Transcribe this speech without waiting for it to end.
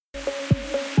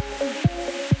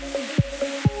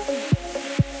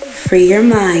Free your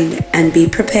mind and be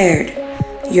prepared.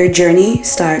 Your journey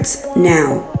starts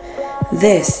now.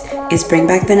 This is Bring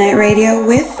Back the Night Radio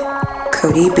with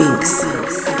Cody Binks.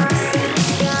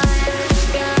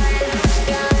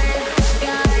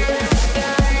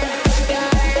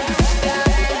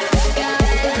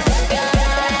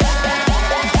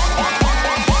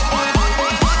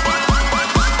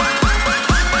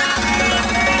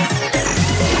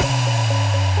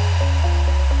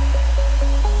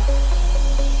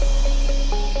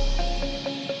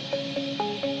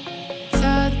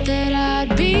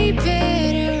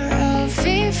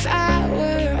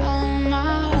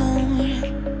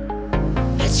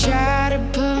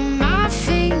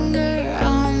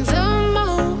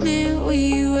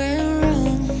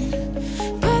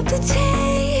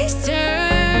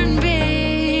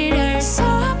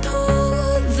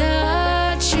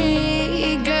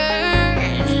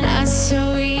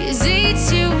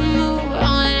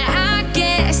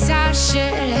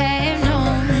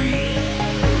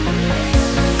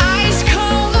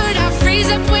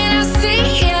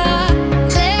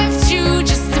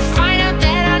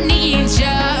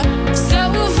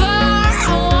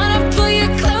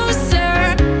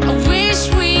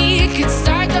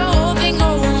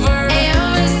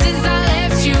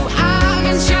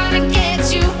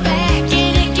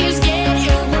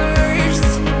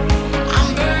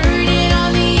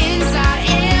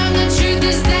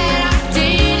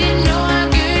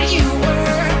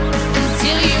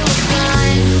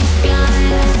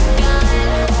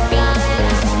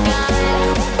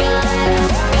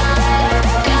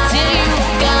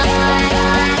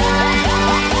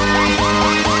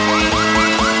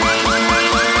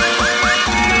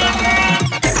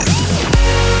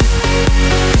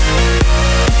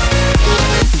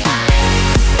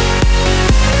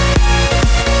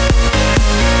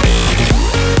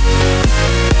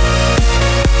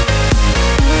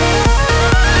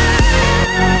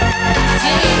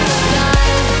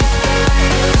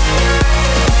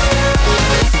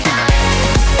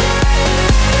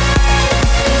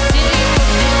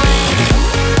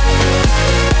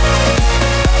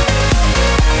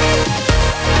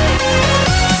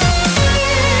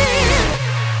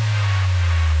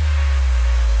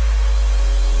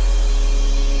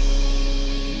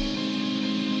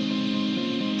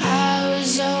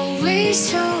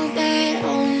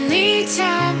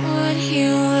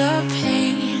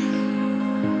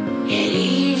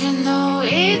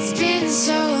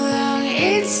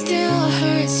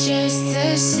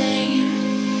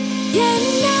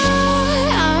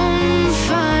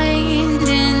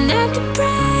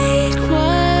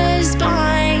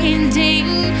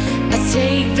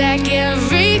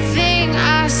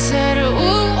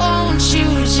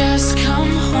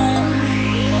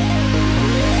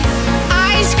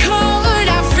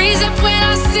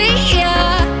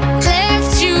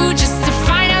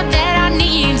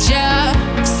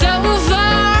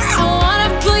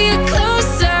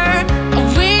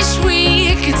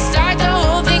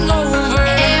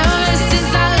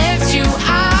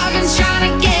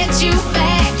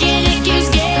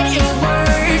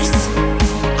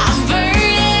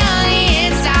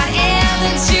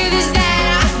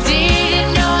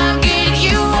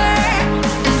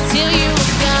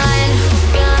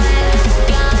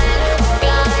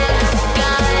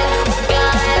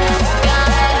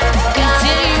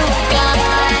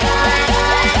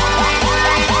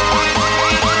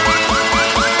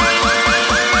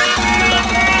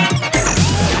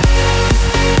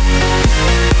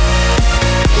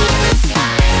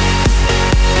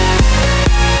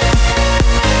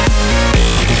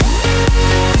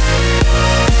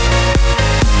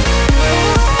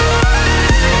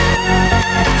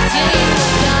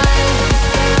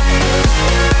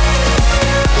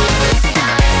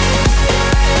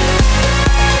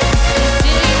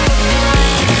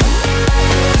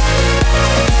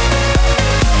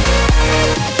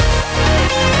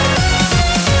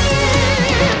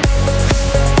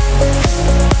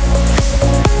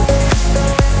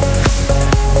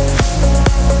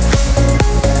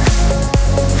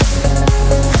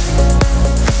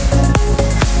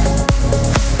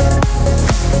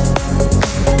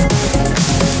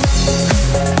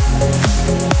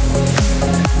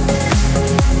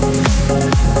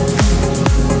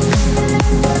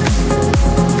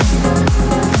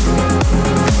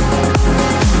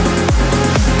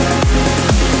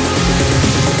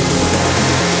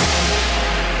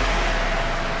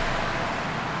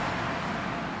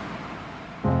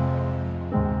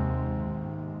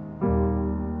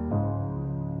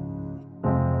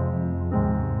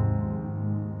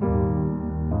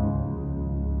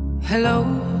 Hello,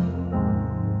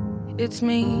 it's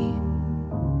me.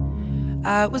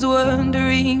 I was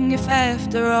wondering if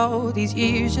after all these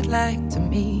years you'd like to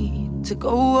meet to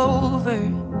go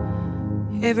over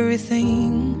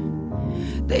everything.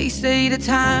 They say the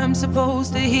time's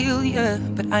supposed to heal ya,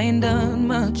 but I ain't done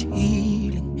much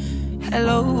healing.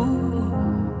 Hello,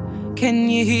 can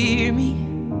you hear me?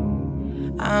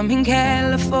 I'm in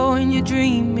California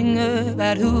dreaming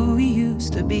about who we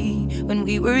used to be when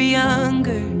we were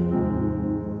younger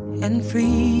and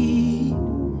free.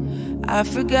 I've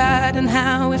forgotten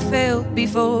how it felt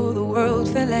before the world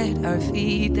fell at our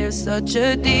feet. There's such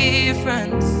a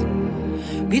difference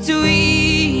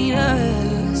between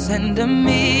us and a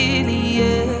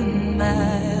million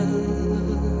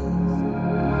miles.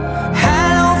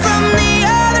 Hello from the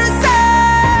other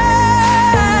side.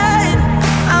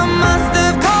 I must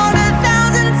have called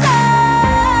 1,000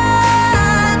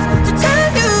 times to tell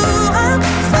you I'm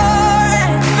sorry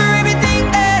for everything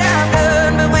that I've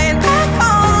done, but when I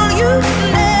call you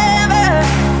never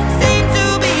seem to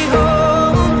be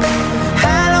home.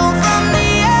 Hello from the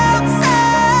outside.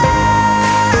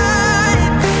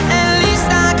 At least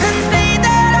I can say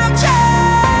that I've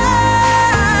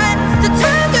tried to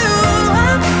tell you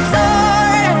I'm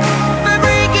sorry for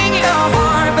breaking your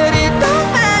heart, but it don't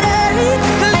matter. It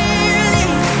clearly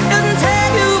doesn't tear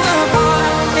you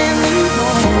apart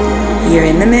anymore. You're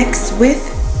in the mix with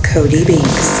Cody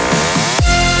Binks.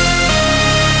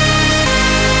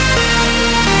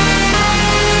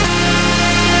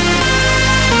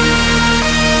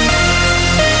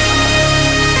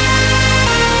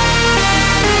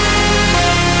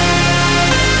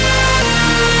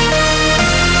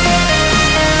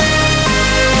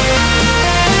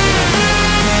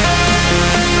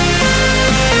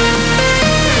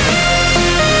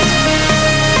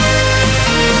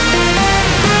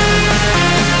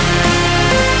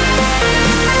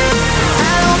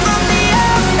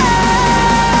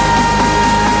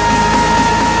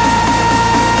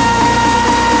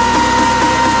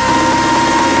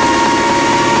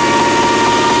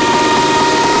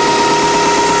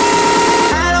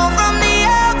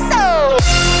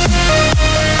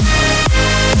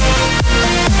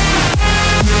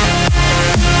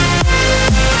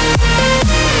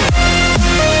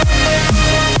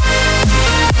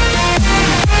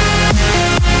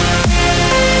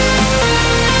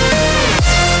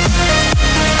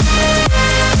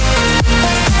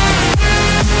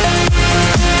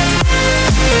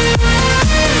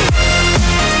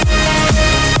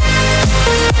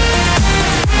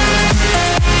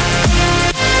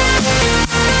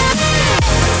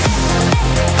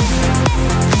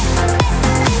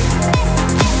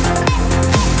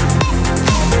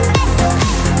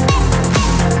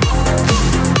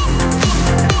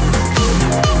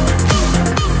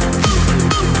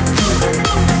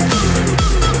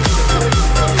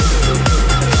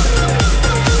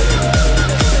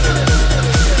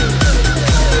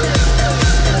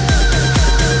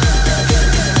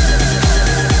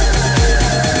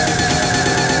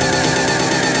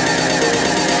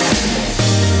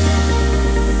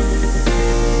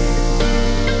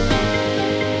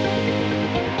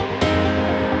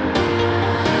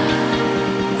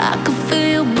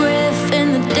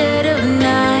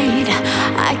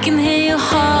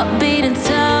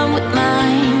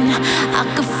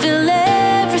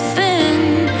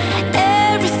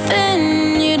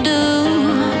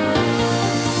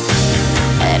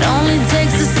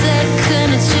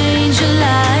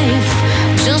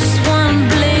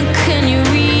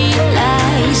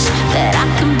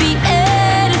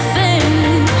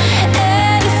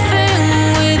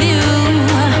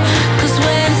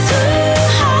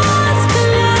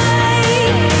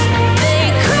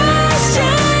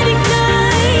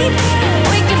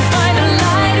 We can find a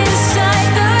light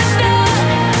inside the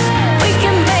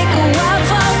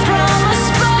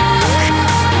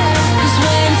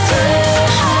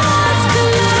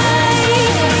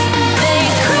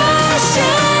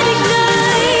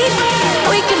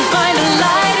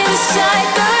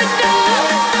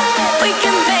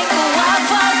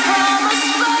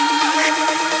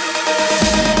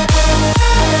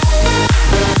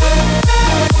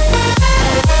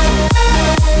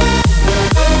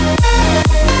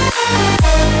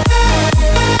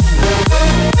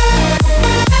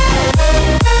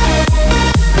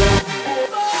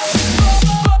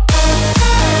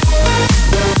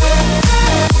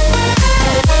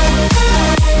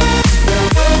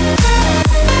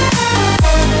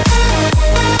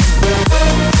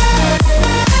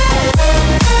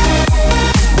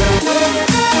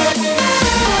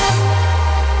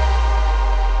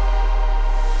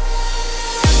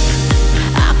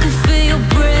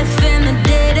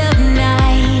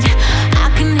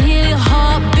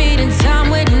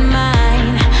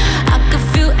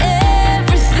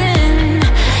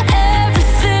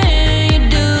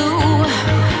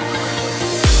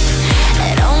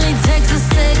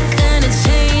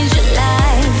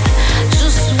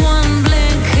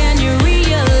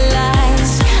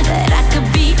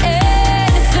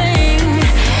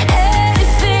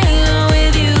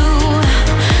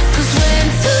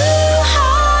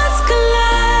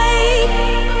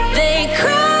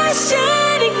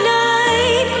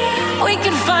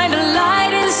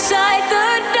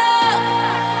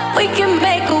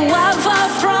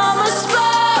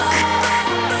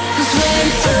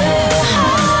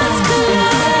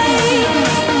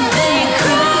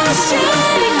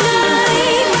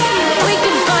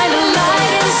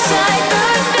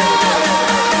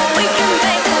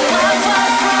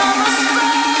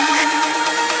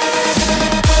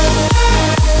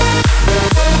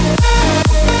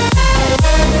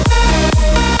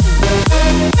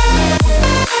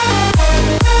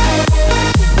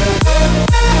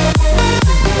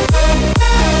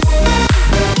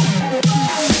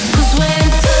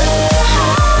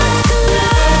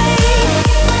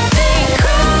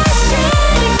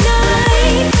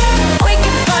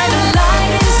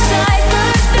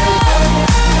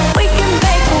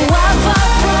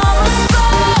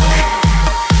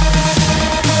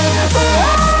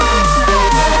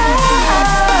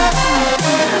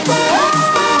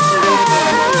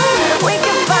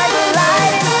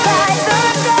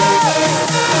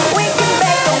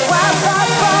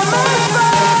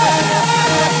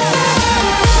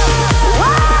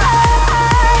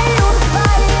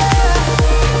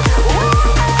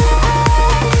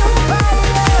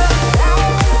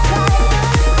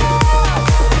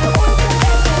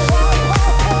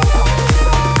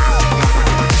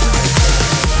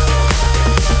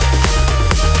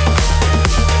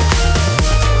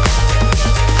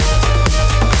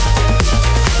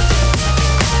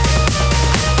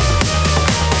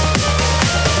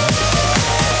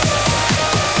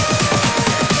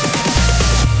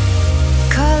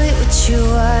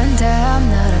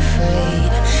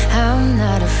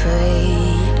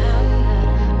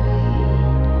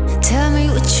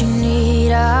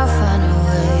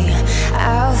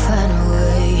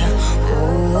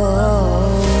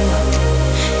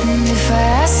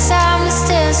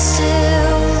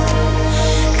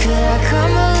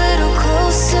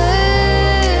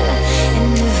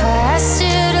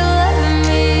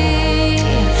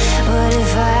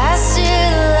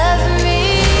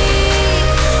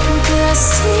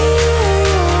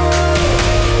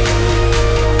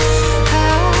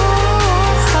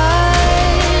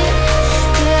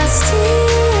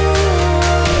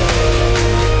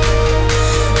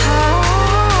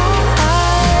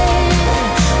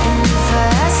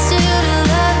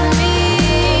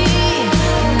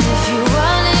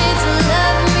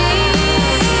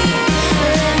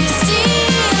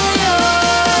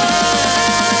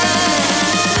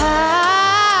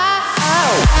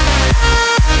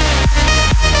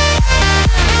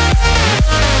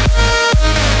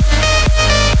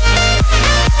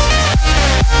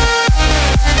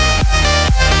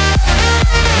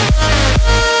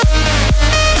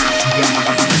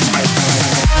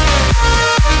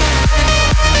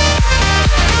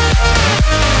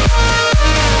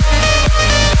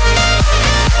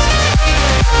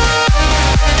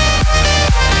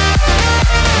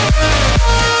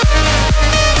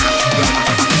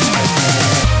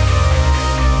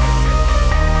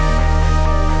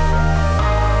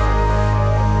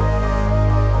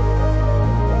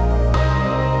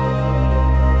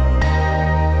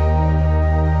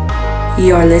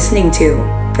You're listening to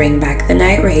Bring Back the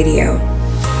Night Radio.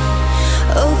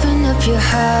 Open up your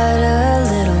heart a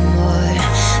little more,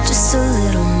 just a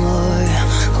little more.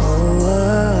 Oh,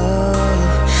 oh,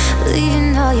 oh.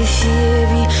 Leaving all your fear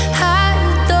behind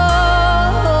the door.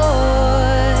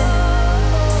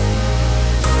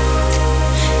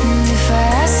 And if I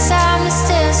ask time to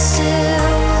stand still,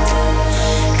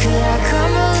 could I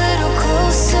come a little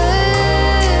closer?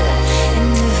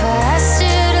 And if I asked you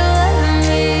to love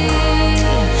me,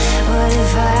 what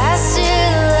if I asked you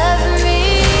to love me?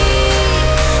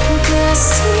 Could I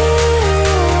steal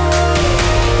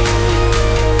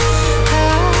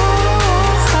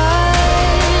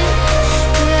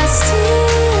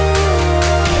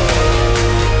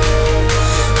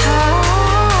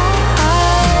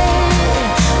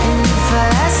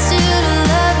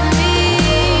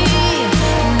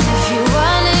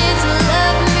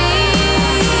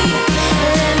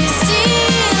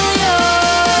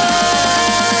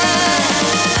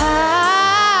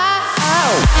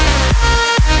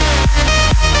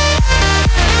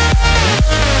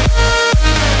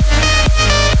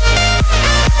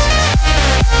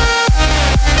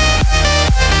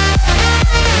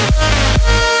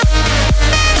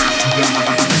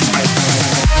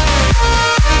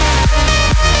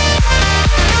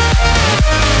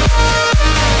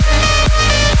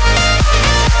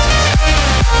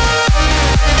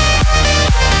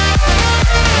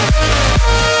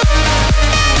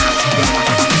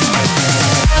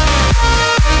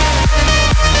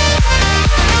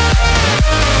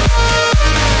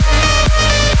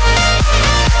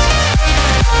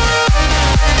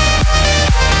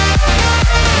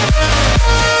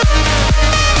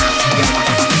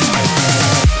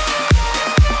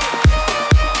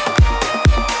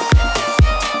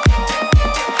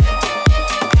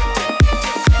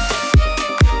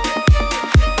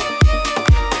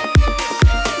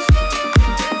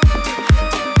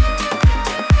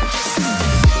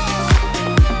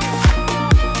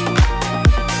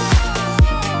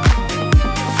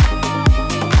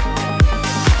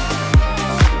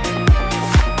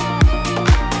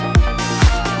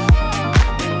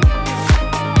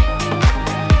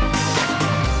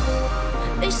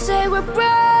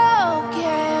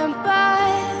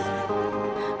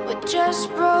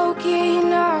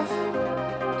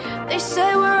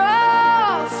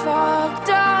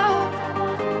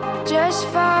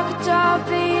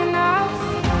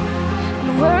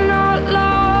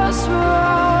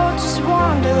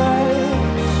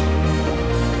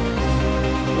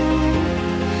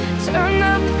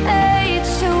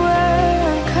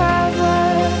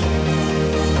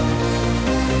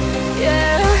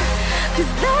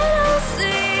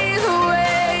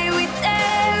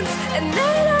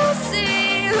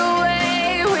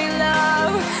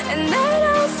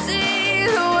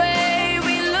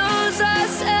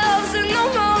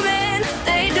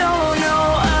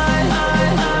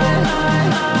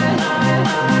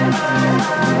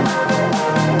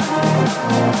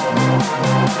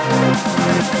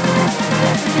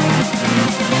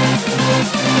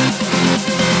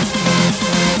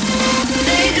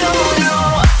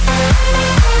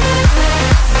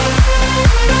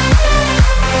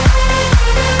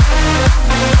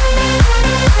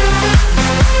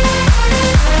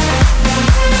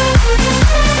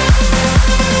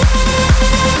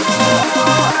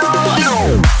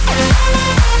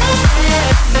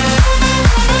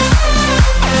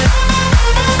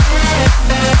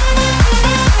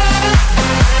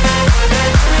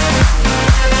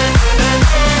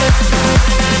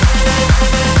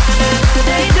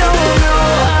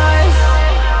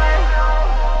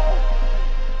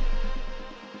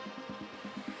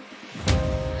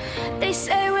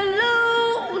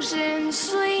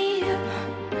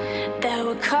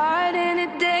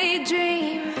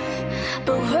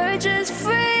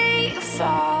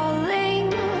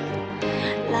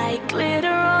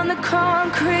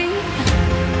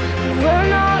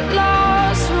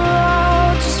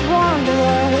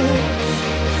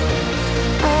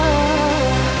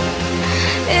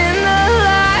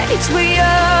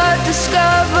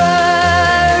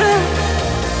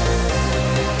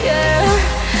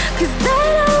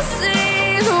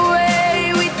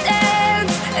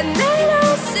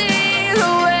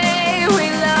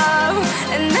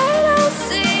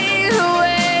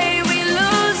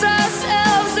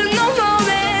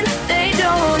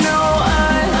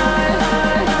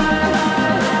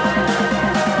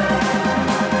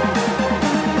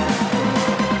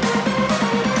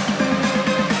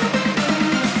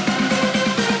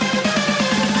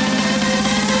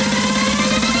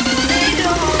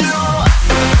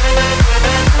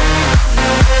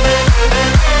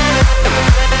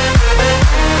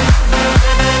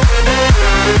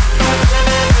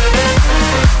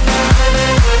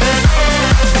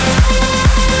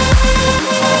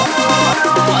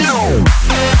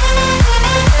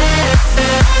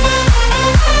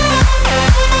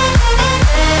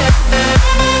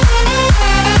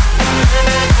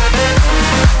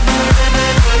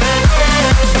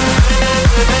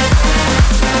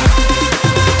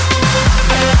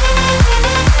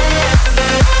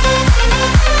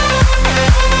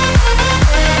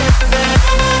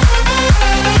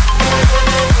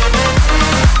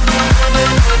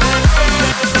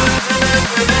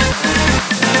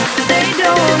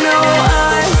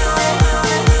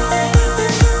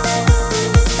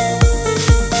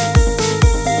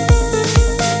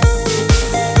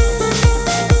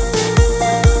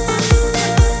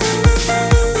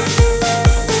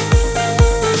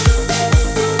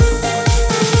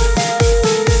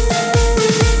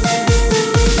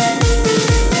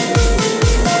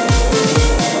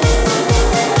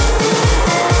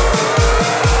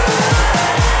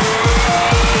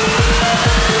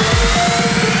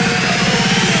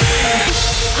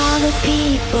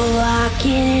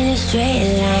walking in a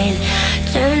straight line.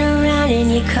 Turn around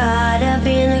and you're caught up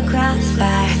in the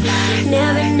crossfire.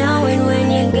 Never knowing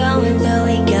when you're going, so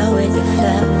we go with the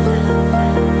flow.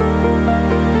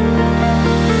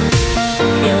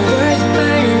 And words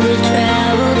burn as we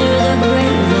travel through the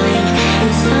grapevine.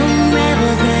 And some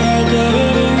rebels gotta get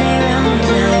it in their own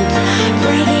time.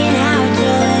 Breaking out so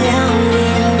alone,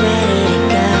 we're ready to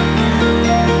go.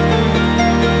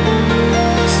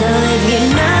 So if you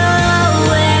know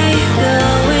where you're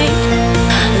going,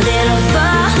 then I'll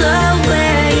follow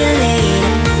where you lead.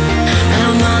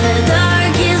 I'm on the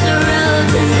darkest road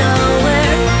to nowhere.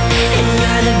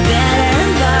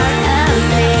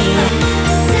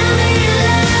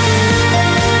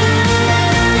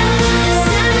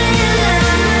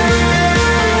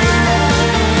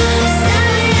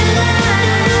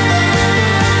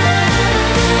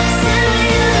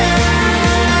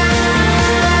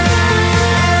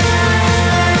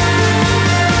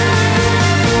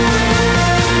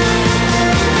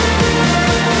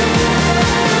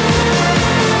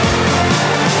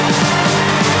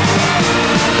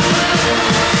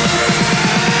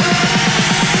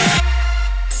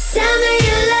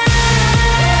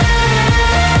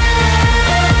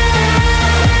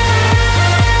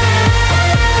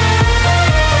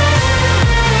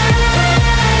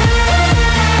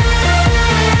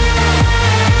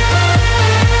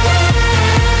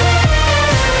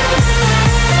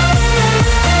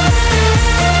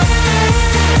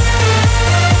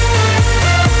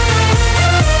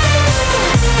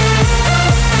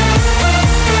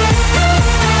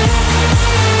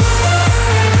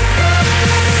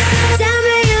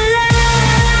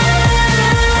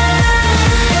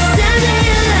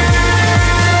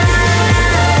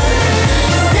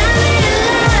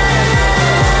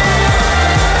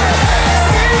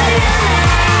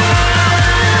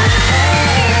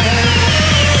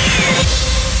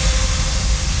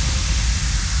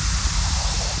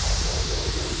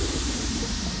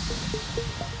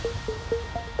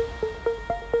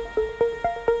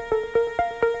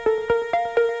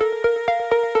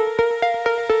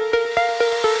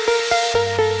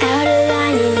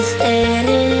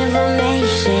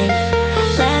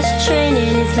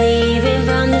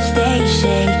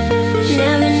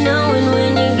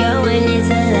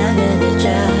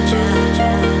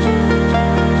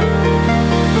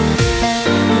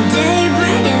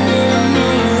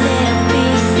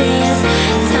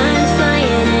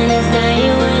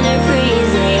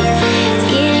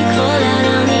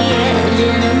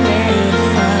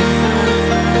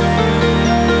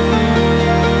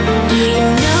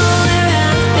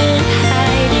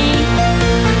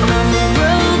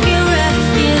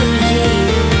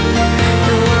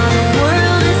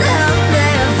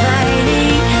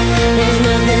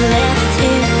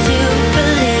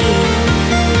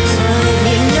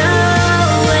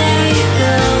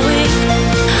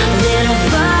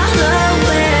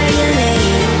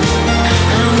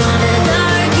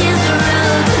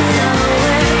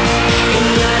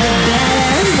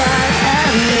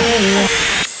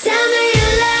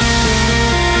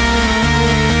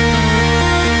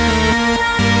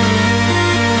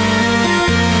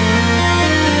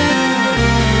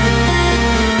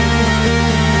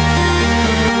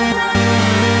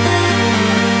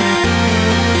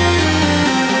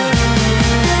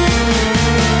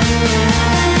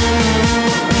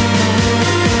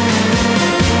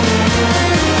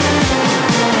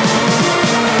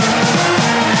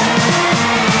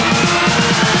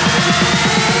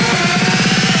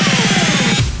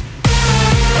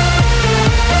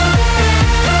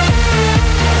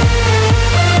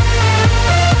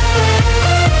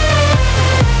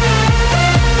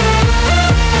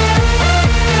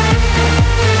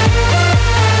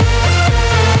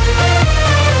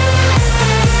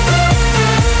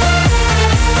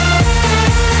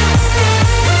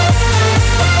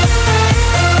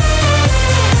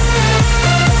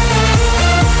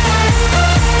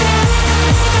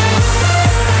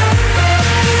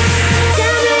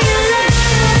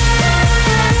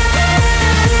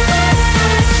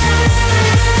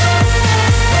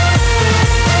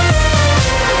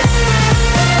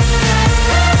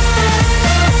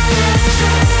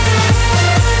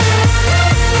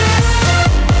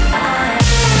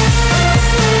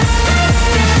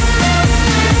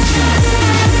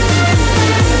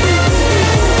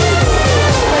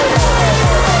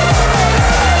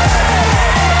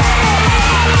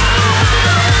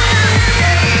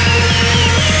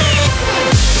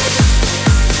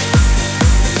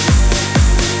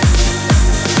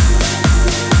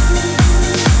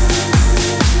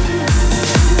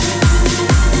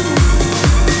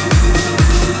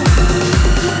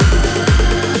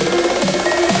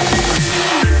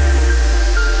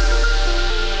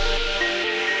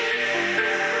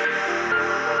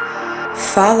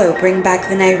 Follow Bring Back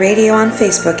the Night Radio on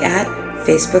Facebook at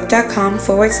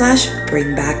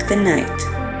facebook.com/bringbackthenight.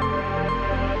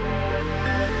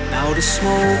 Now the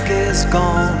smoke is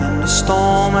gone and the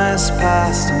storm has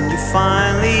passed, and you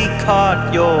finally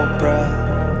caught your breath.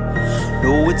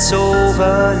 No, it's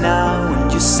over now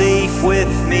and you're safe with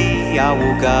me. I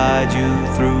will guide you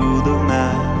through the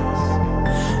mess.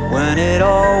 When it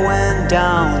all went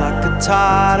down like a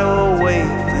tidal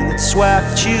wave and it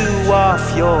swept you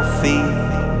off your feet,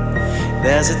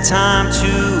 there's a time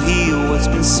to heal what's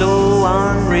been so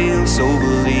unreal. So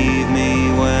believe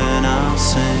me when I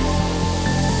sing.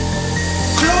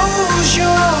 Close your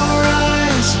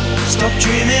eyes, stop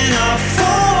dreaming of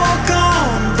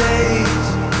foregone days.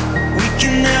 We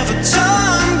can never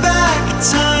turn back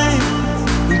time,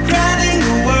 regretting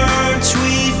the words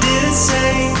we didn't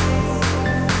say.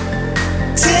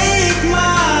 Take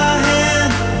my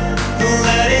hand, don't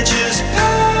let it just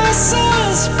pass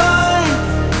us by.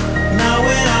 Now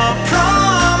in our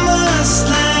promised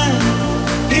land,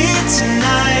 here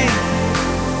tonight,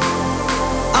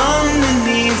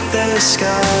 underneath the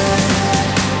sky.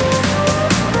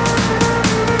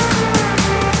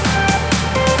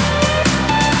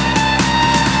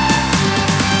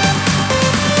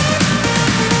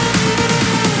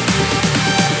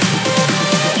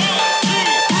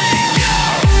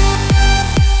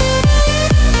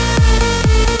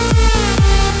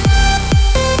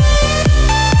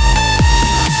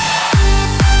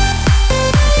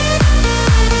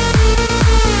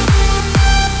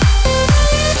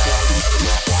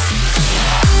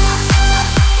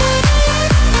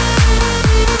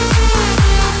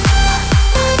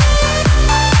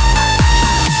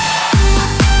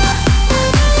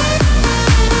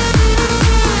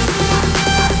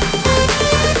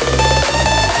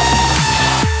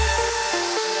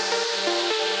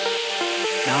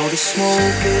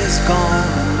 Smoke is gone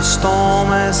and the storm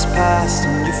has passed,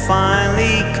 and you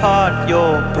finally caught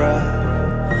your breath.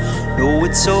 No,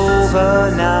 it's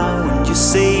over now and you're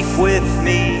safe with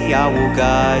me. I will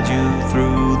guide you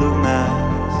through the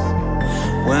mess.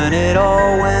 When it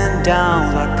all went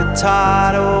down like a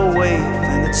tidal wave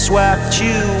and it swept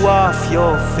you off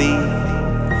your feet,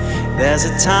 there's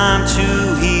a time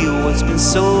to heal what's been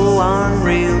so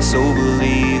unreal. So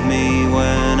believe me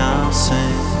when I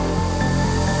sing.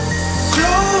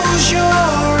 Close your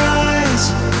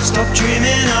eyes, stop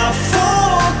dreaming of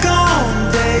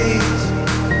foregone days.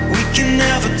 We can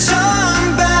never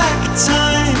turn back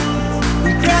time,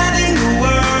 regretting the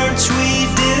words we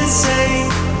didn't say.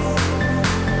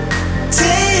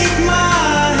 Take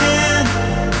my hand,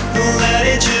 don't let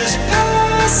it just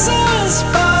pass us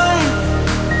by.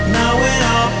 Now in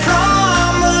our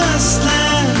promised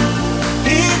land,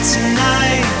 here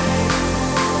tonight,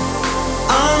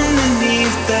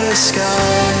 underneath the sky.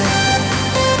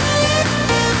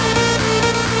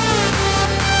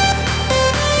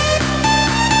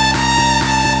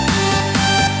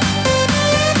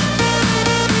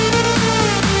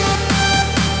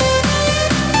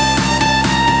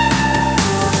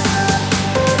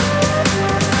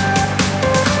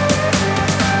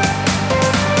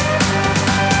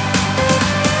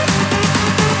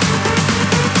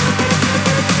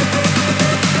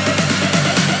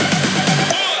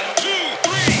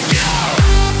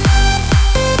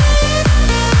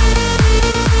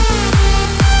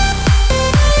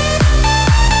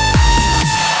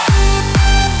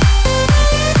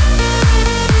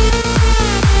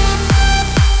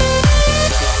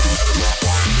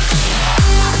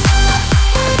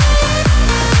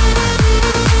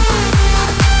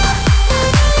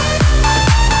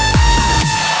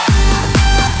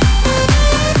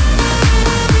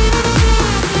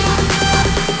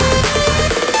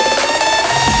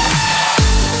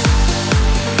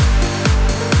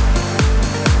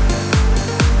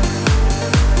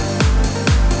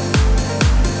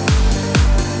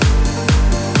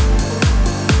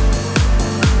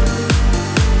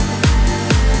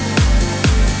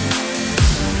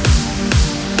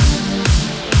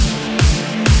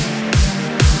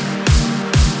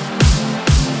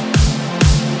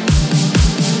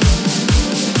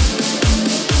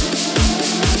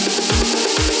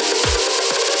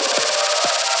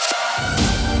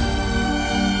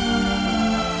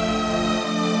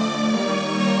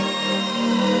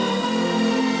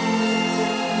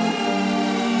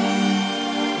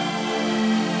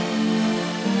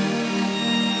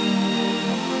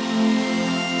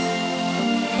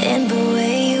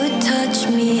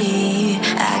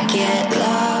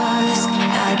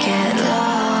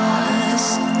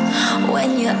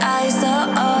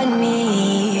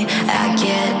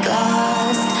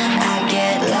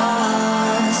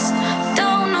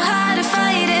 Don't know how to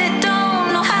fight it, don't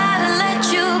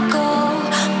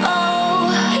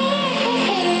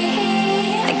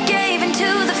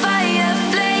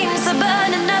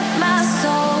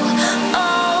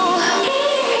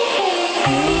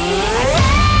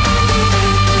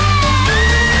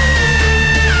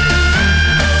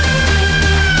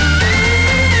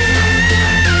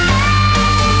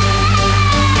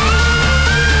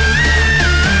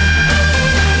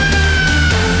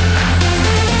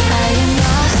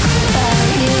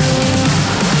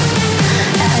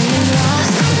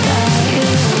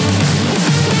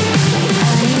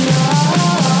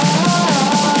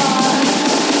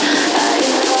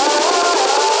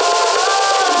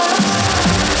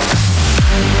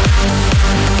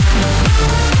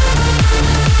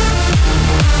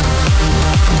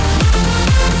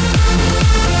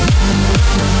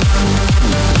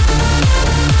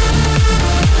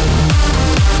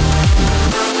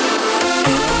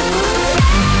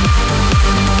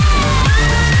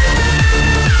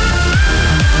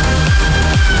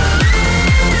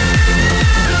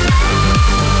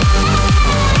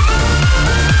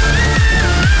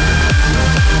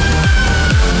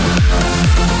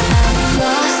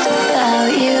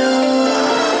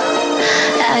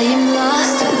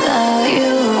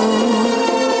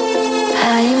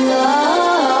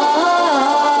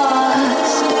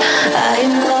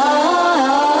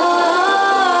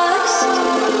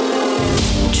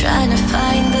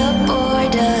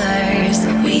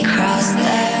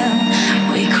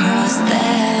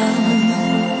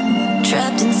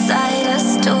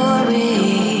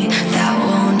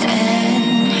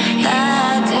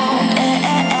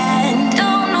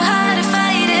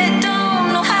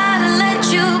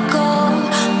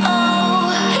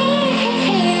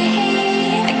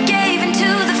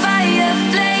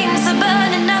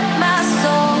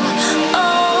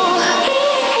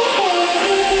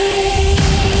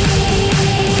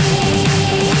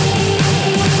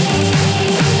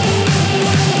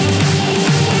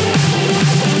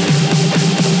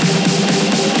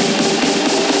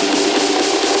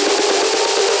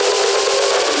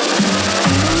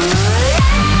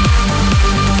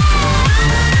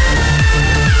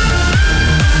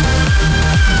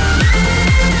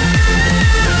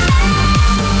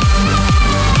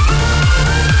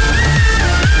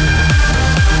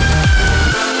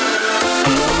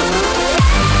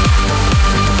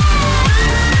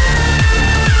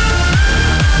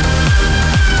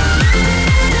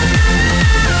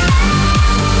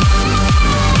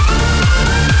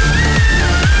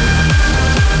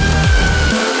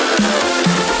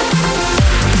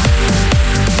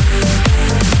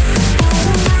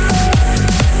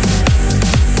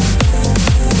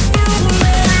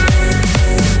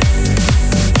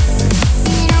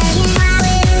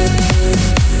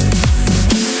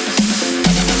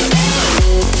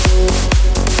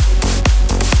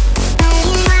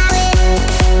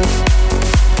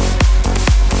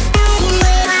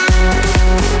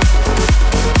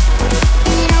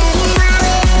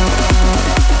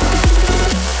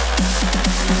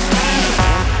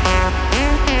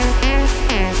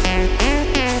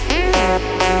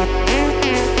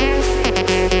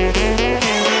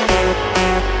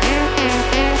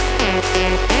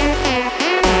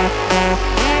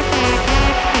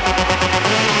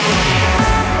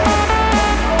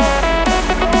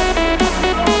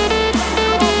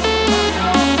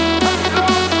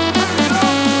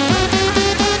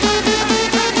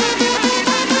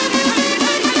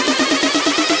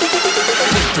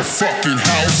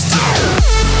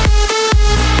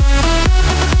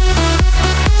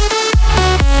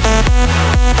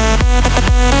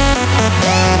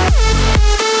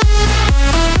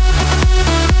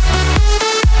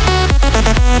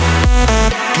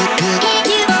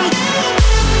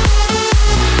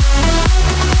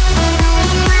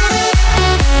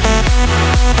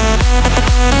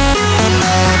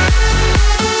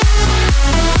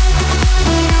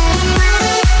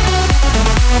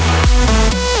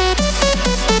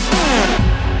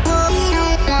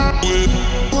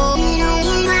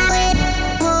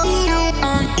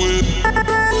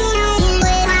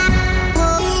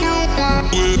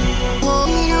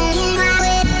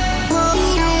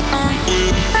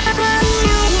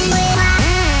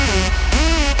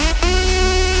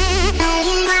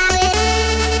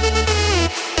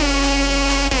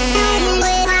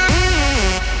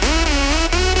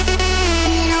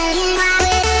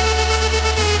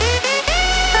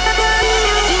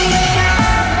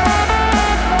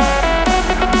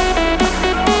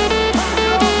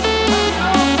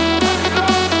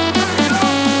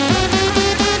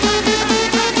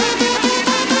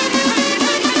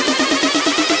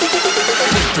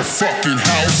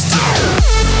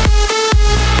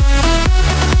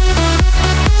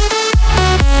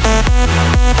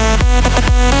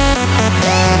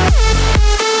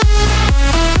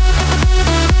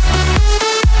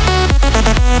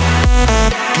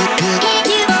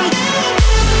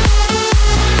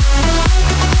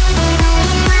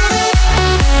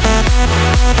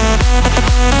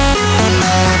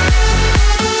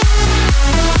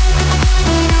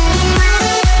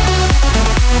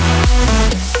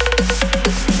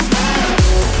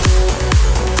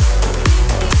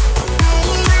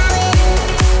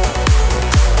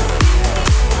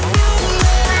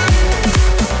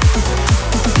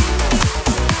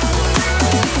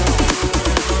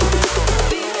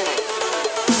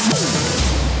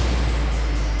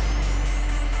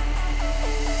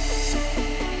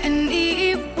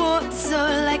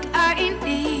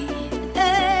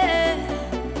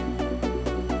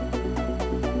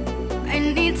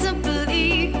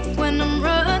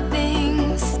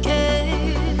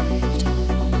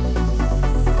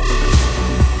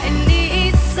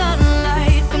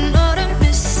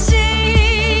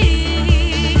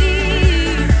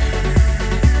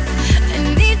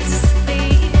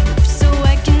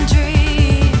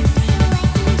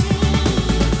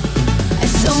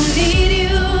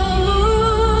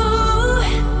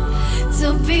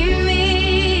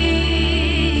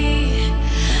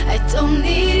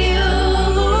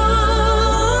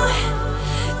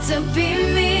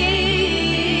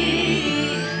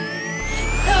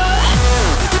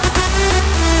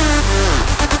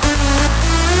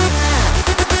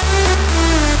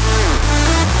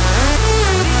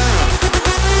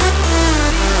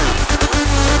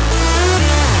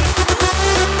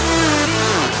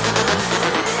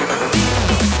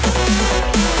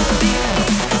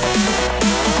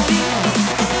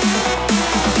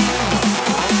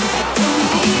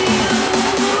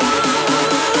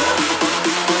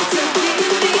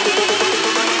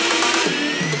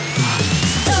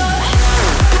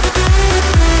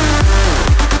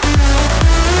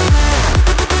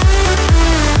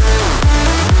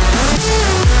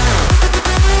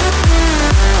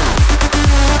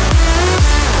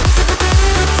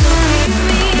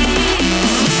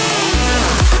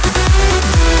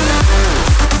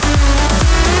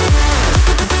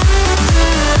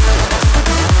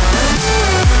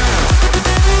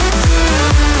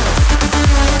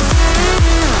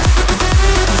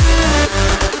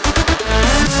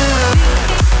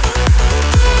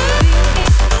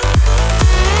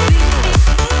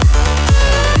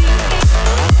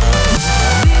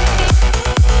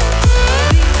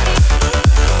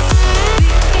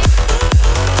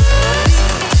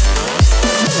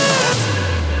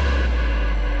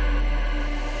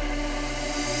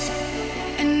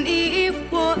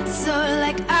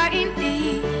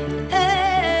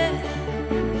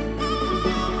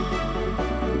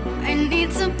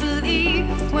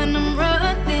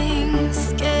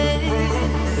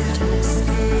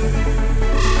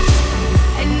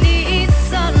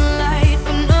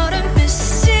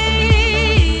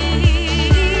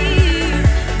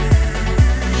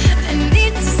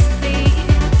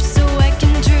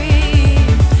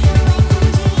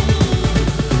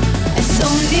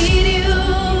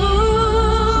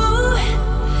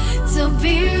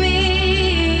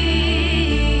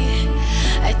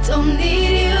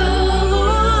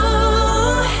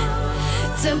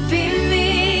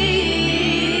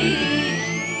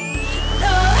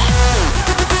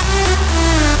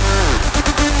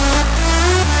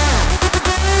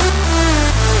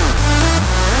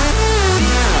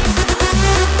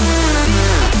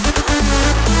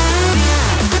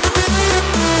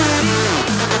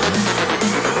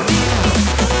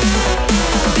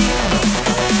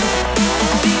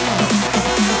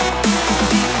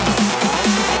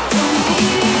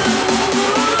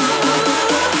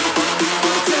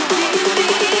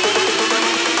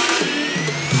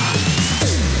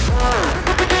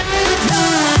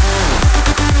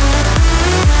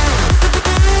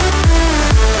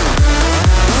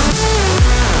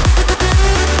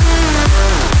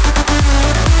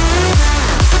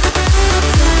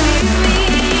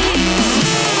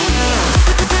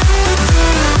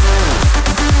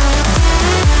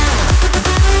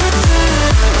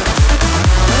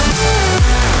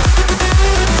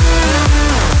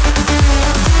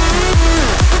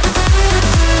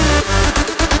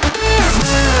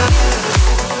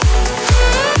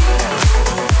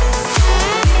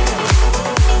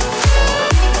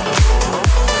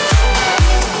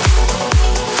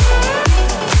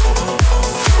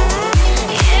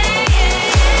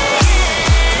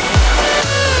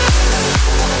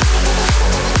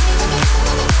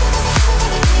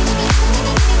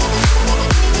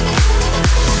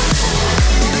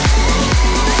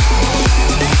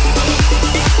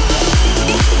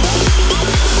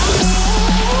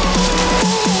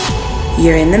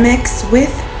You're in the mix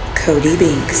with Cody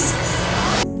Binks.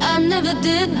 I never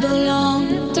did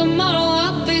belong. Tomorrow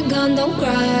I'll be gone, don't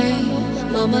cry.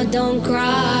 Mama, don't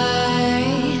cry.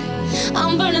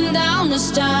 I'm burning down this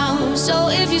town. So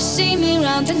if you see me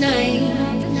around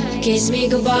tonight, kiss me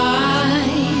goodbye.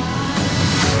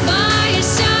 By your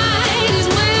side is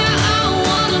where I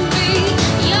wanna be.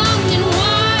 Young and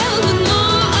wild with no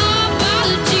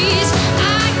apologies.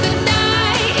 I could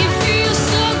die, it feels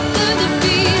so good to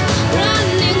be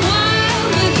running wild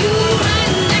with you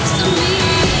right next to me.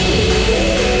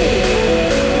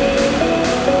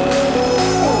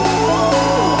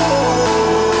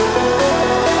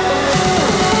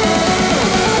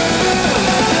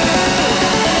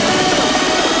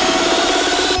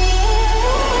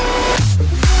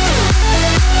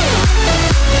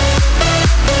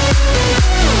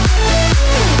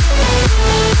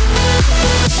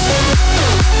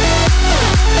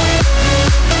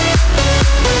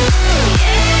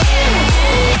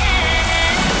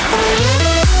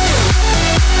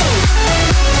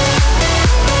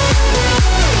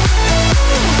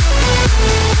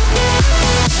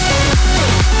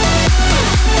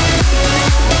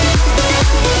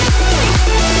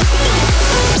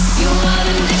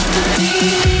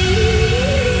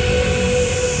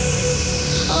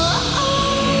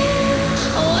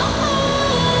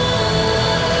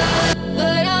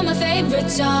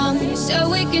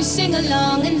 sing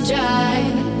along and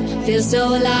drive. Feel so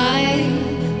alive,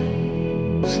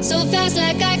 so fast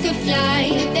like I could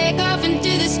fly. Take off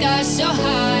into the sky so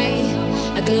high.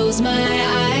 I close my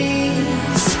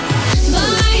eyes.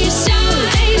 By your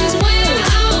side is where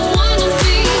I wanna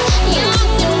be.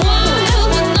 Young and wild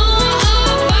with no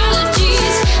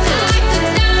apologies. I could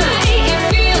die, it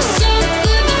feels so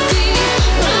good to be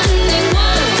running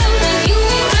wild with you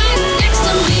right next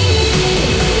to me.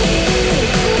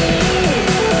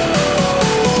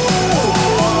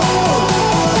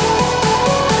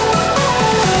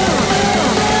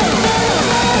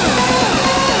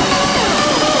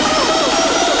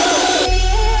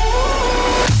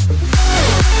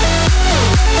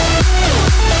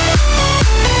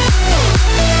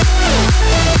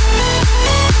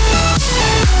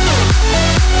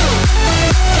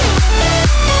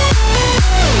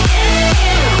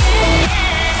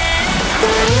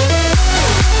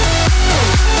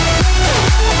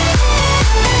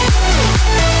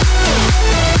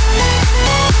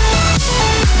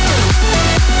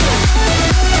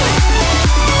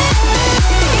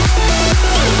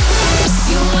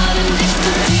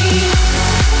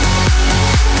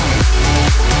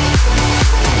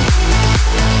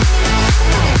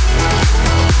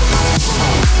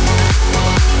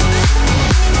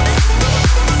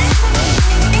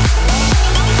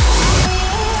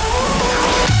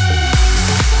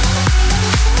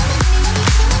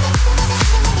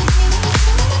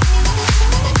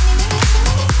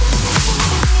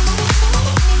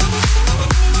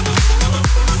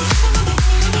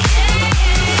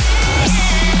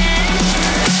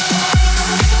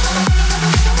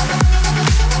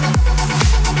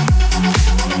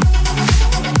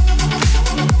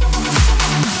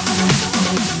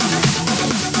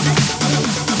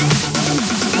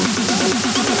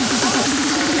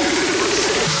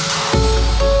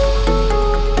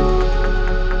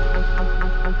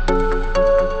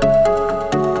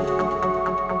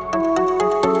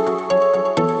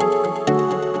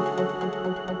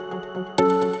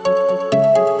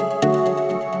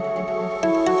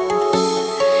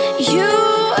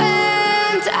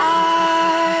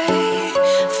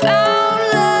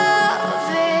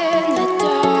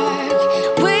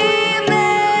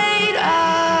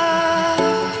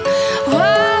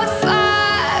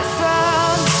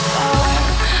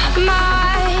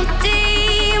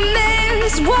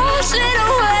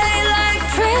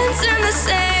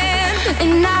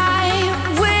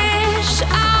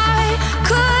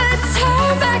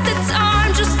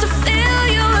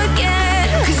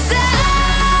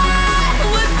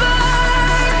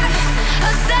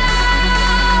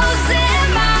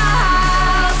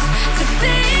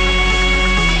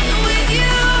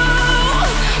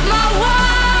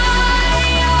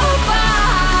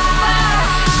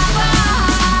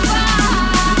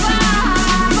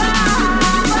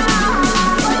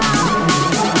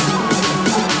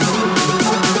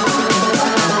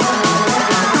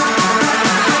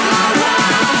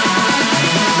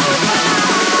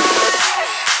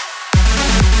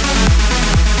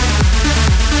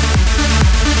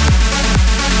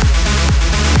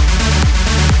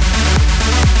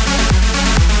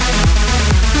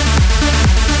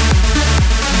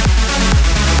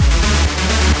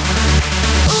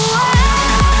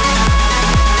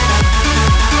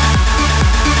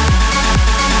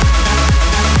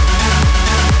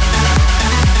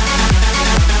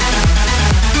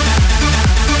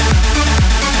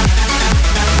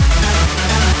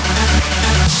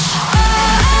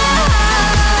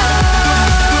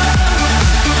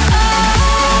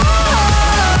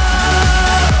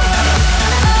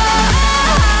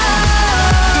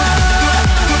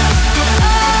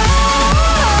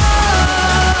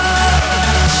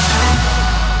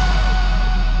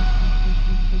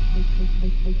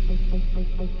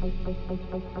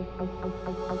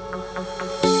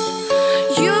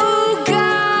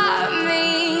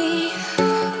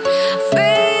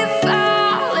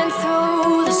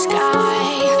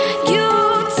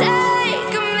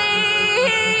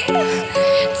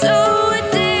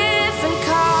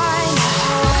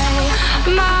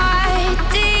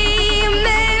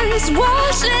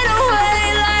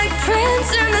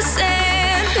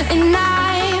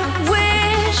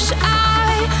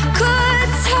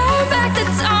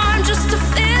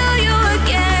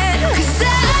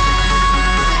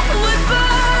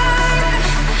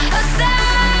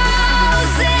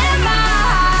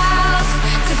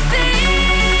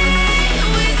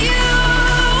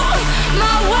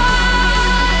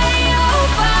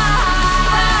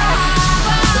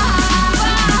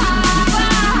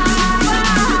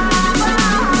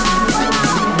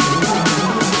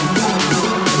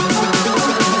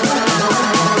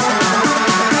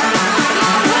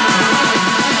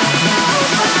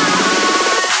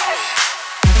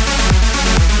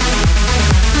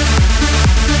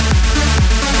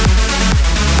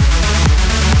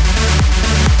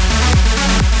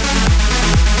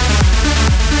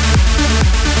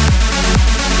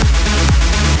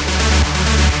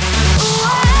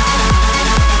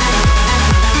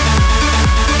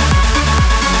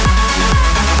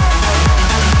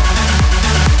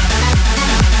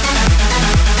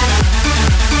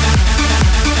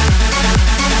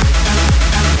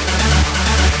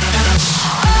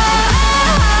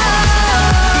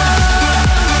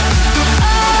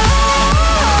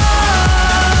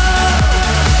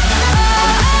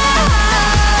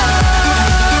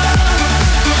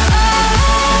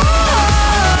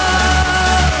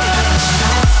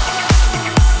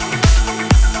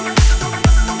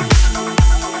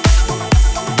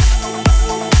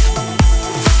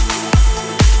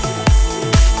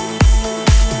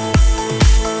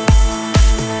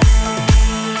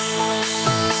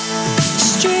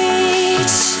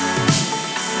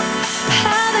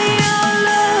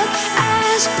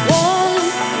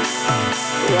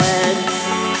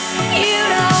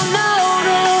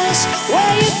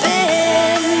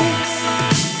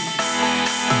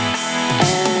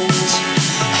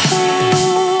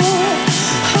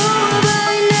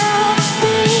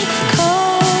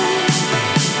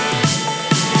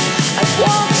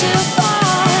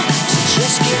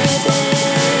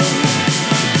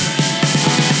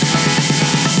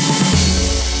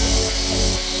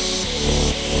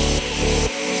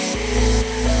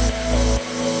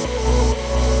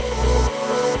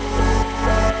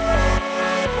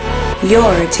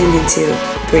 You're tuned into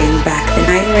Bring Back the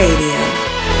Night Radio.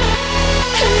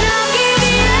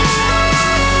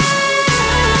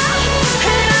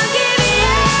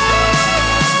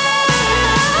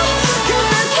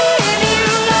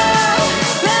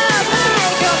 Love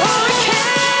like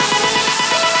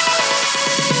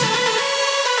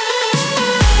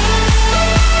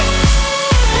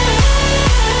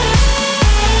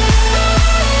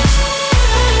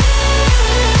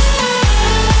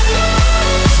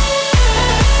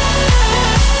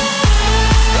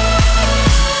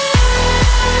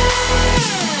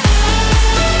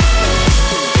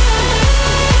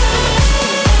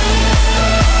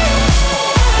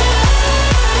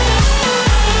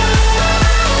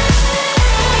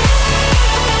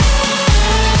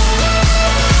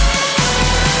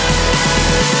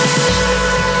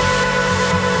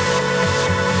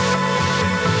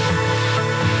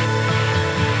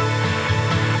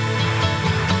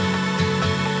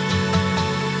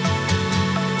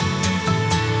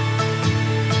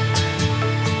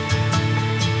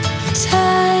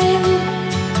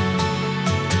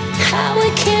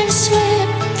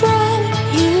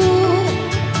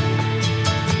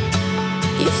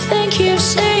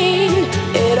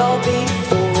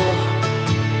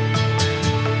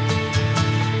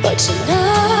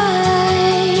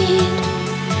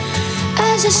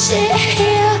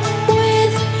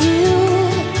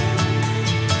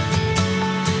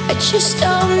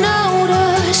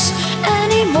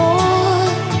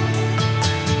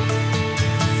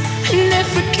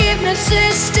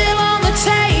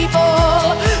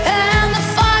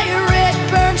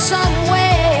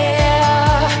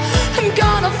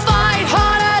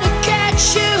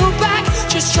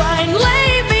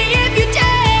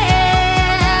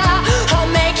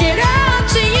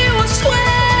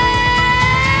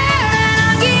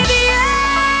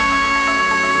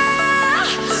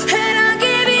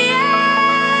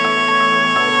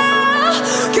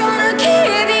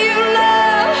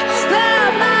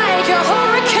a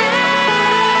hurricane.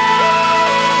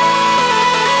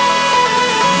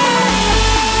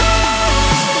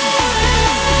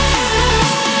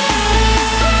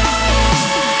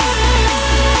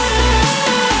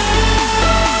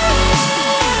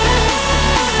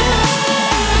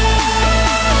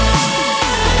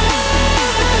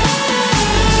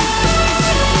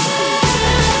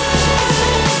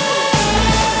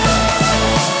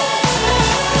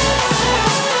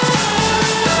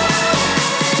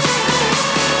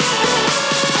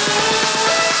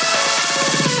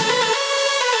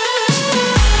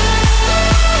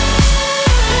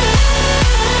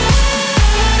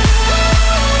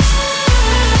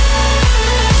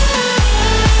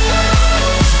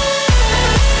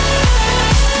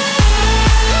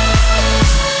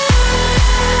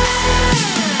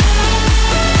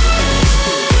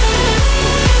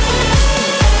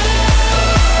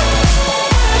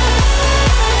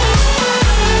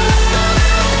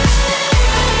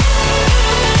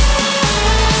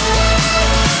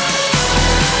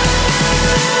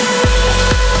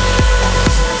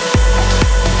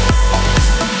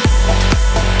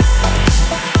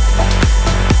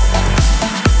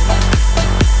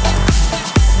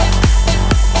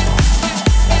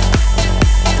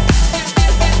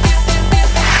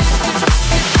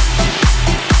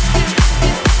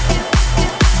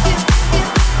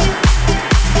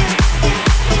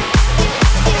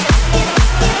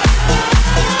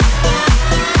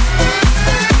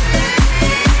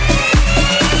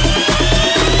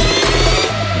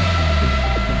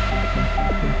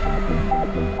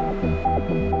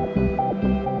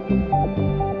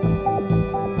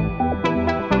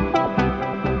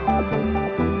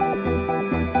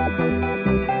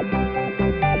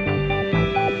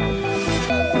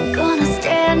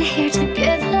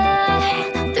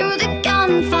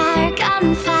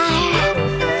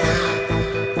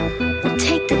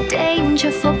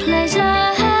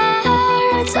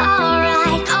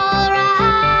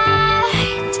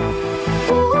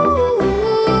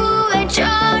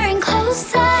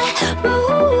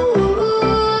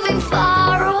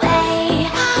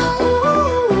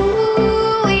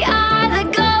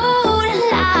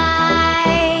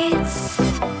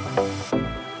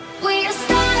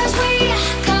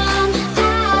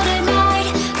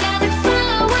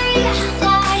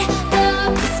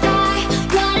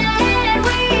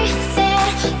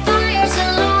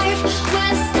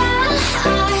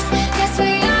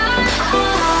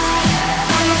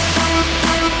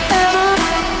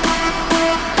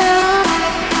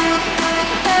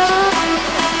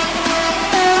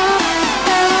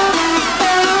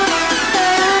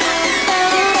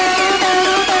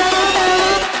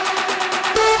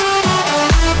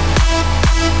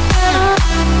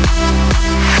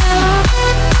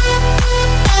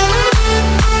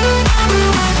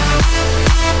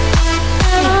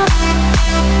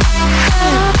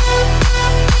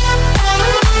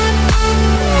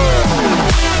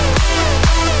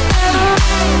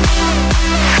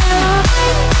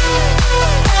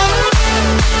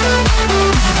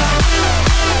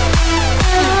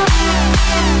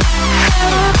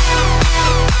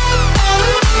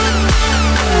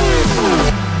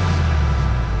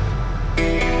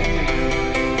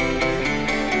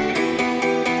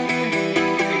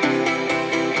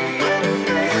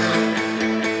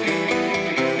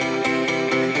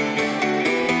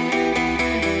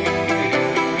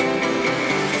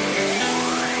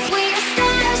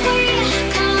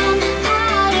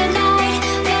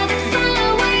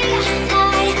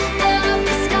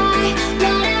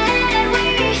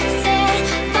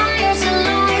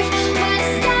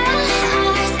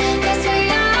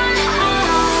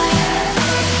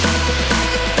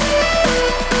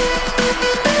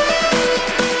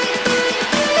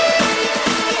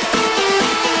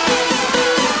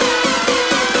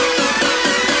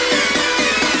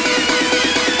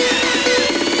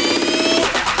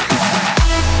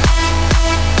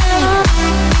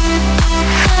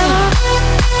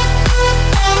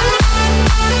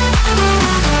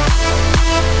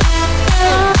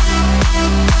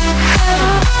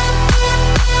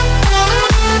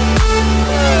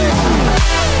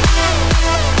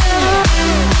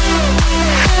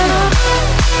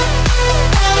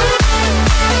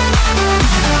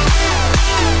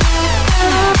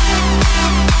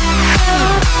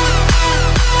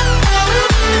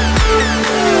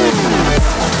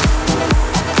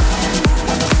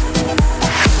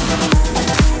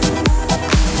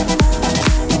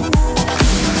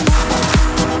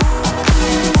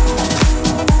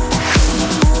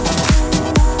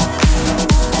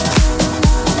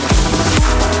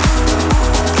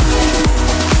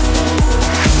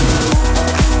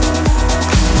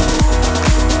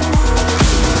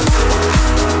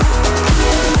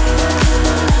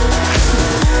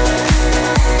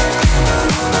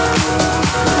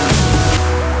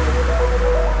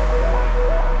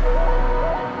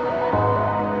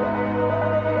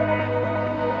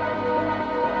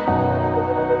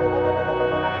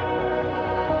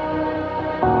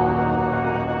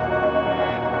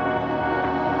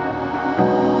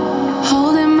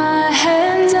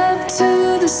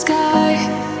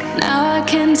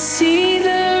 can see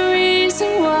the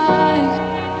reason why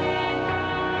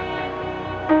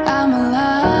I'm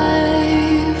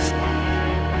alive.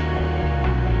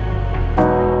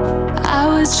 I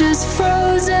was just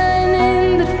frozen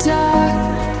in the dark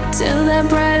till that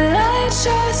bright light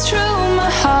shone through my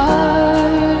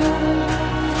heart.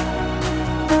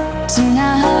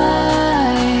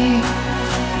 Tonight,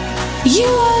 you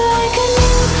are like a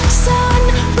new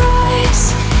sunrise.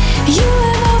 You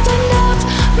have opened up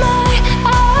my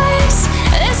eyes.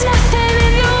 There's nothing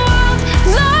in the world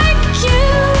like you.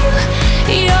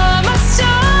 You're my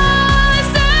stars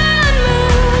and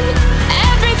moon.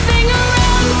 Everything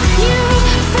around you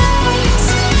fades,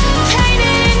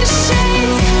 painted in the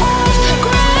shades of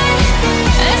gray.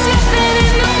 There's nothing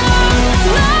in the world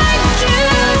like you.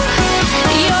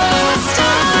 You're my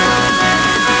stars and moon.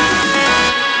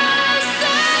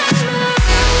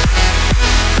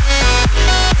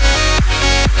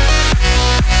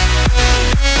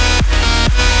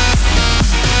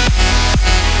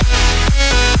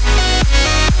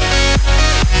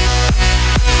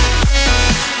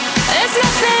 There's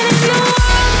nothing in the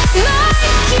world like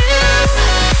you.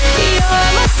 You're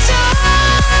my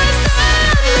stars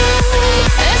and moon.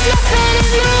 There's nothing in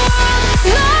the world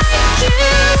like you.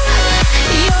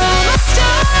 You're my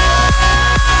stars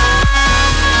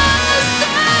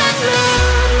and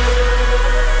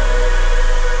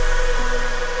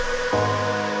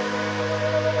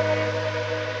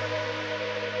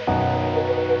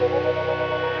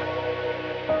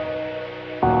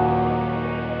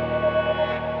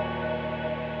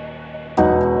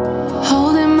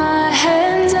holding my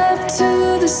hands up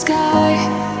to the sky.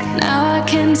 Now I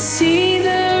can see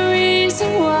the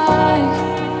reason why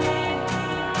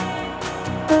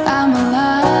I'm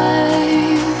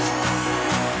alive.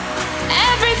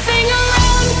 Everything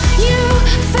around you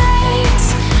fades,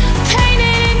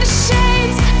 painted in the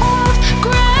shades of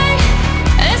gray.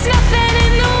 There's nothing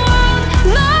in the world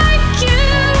like you.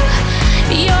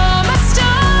 You're my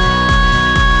stars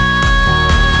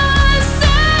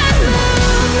and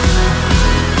moon.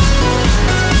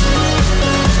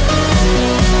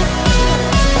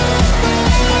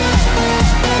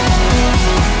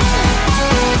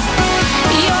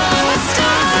 You're my stars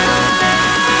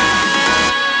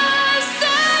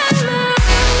and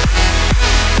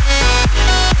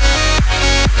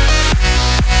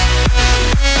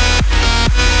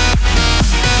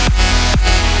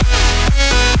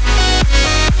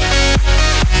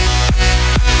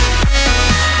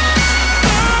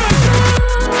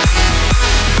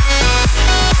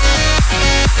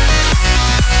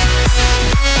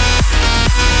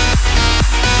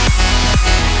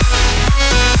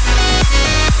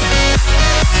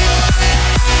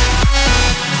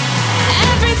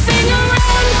Everything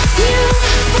around you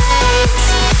fades,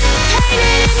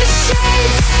 painted in the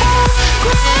shades of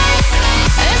gray.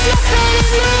 There's nothing in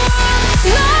the world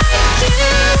like you.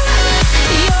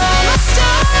 You're my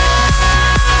stars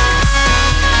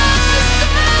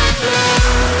and moon.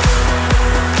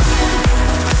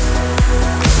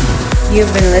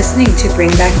 You've been listening to Bring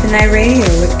Back the Night Radio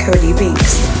with Cody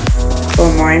Binks.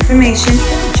 For more information,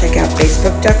 check out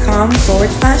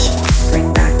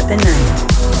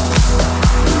facebook.com/bringbackthenight.